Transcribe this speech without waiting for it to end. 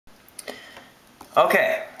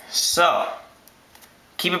Okay, so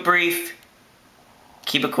keep it brief,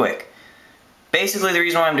 keep it quick. Basically, the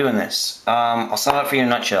reason why I'm doing this, I'll sum it up for you in a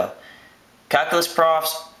nutshell. Calculus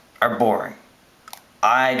profs are boring.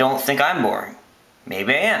 I don't think I'm boring.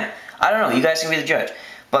 Maybe I am. I don't know. You guys can be the judge.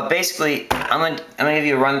 But basically, I'm gonna give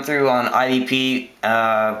you a run through on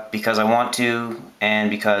IBP because I want to, and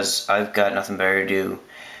because I've got nothing better to do,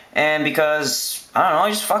 and because I don't know, I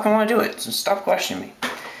just fucking want to do it. So stop questioning me.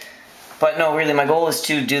 But no, really, my goal is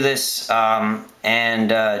to do this and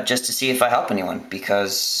just to see if I help anyone,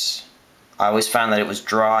 because I always found that it was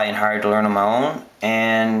dry and hard to learn on my own,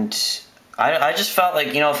 and I just felt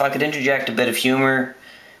like, you know, if I could interject a bit of humor,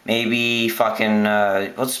 maybe fucking,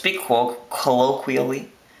 let's speak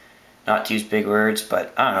colloquially, not to use big words,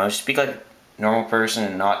 but I don't know, just speak like a normal person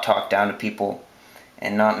and not talk down to people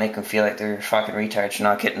and not make them feel like they're fucking retards for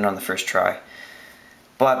not getting on the first try.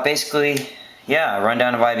 But basically, yeah,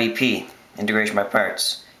 rundown of IBP, integration by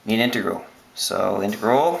parts. You need an integral. So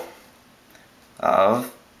integral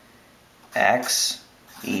of x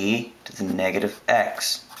e to the negative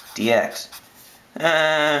x dx.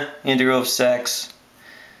 Integral of sex.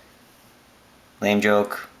 Lame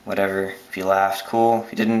joke, whatever. If you laughed, cool.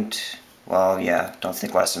 If you didn't, well, yeah, don't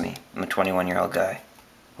think less of me. I'm a 21-year-old guy.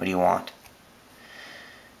 What do you want?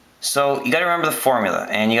 So you gotta remember the formula,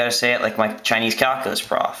 and you gotta say it like my Chinese calculus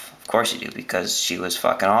prof. Of course you do, because she was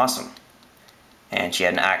fucking awesome. And she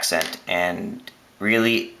had an accent, and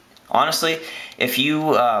really, honestly, if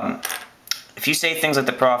you say things like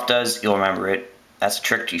the prof does, you'll remember it. That's a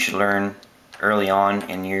trick you should learn early on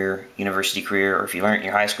in your university career, or if you learn it in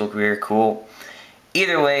your high school career, cool.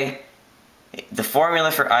 Either way, the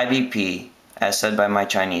formula for IBP, as said by my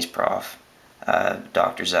Chinese prof,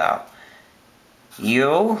 Dr. Zhao,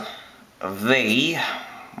 u v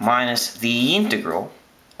minus the integral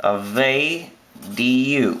of v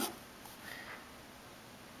du.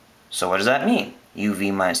 So what does that mean?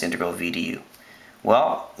 uv minus the integral of v du.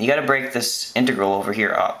 Well, you got to break this integral over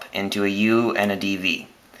here up into a u and a dv. You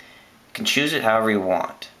can choose it however you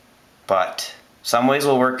want, but some ways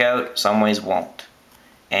will work out, some ways won't.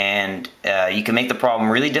 And you can make the problem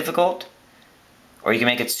really difficult, or you can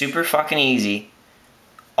make it super fucking easy,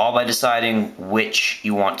 all by deciding which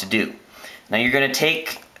you want to do. Now you're going to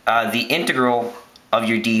take the integral of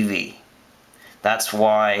your dv. That's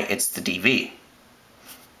why it's the dv.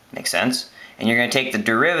 Makes sense? And you're going to take the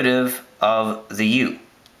derivative of the u.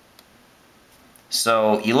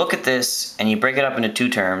 So you look at this and you break it up into two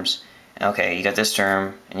terms. Okay, you got this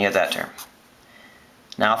term and you got that term.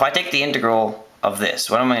 Now if I take the integral of this,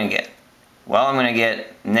 what am I going to get? Well, I'm going to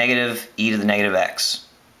get negative e to the negative x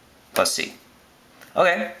plus c.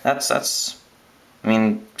 Okay, that's I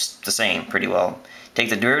mean, the same pretty well. Take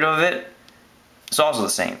the derivative of it, it's also the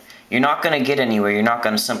same. You're not going to get anywhere, you're not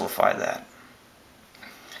going to simplify that.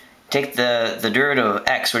 Take the derivative of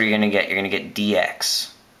x, what are you going to get? You're going to get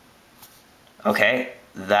dx. Okay,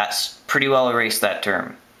 that's pretty well erased that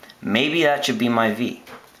term. Maybe that should be my v.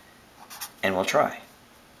 And we'll try.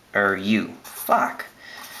 Or u. Fuck.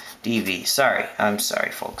 dv. Sorry. I'm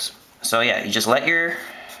sorry, folks. So yeah, you just let your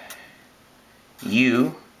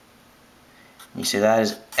u, you say that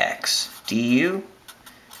is x. du,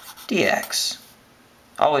 dx.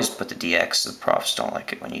 Always put the dx, the profs don't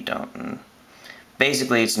like it when you don't. And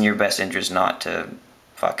basically, it's in your best interest not to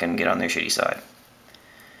fucking get on their shitty side.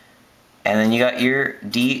 And then you got your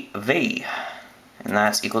dv, and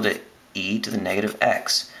that's equal to e to the negative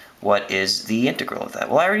x. What is the integral of that?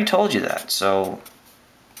 Well, I already told you that, so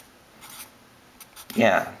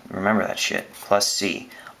yeah, remember that shit. Plus c.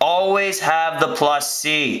 Always have the plus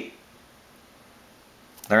c.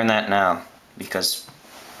 Learn that now, because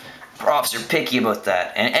profs are picky about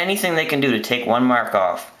that, and anything they can do to take 1 mark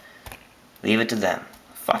off, leave it to them.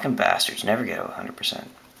 Fucking bastards, never get 100%.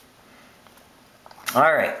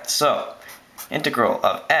 Alright, so integral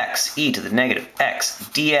of x e to the negative x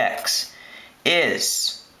dx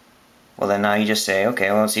is, well then now you just say, okay,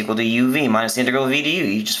 well it's equal to uv minus the integral of v du.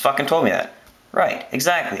 You just fucking told me that. Right,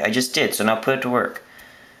 exactly, I just did, so now put it to work.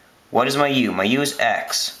 What is my u? My u is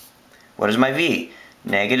x. What is my v?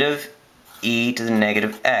 Negative e to the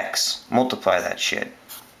negative x. Multiply that shit.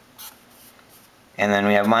 And then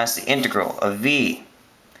we have minus the integral of v,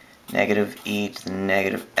 negative e to the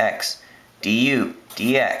negative x, du,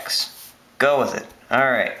 dx. Go with it.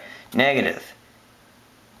 Alright, negative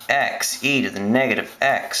x e to the negative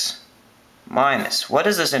x minus, what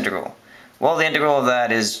is this integral? Well, the integral of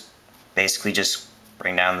that is basically just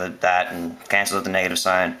bring down that and cancel out the negative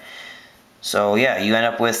sign. So yeah, you end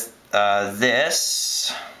up with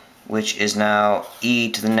this, which is now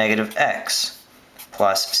e to the negative x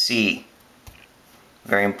plus c.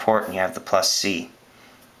 Very important, you have the plus c.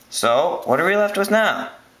 So, what are we left with now?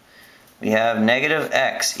 We have negative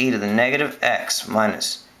x, e to the negative x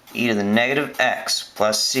minus e to the negative x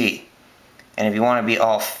plus c. And if you want to be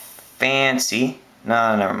all fancy,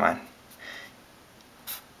 no, never mind.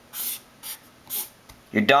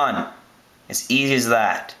 You're done. It's easy as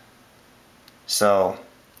that. So,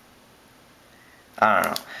 I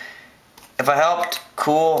don't know. If I helped,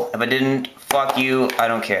 cool. If I didn't, fuck you. I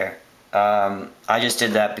don't care. I just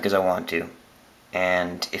did that because I want to.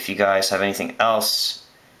 And if you guys have anything else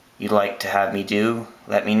you'd like to have me do,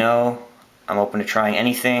 let me know. I'm open to trying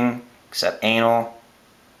anything except anal.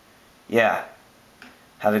 Yeah.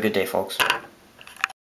 Have a good day, folks.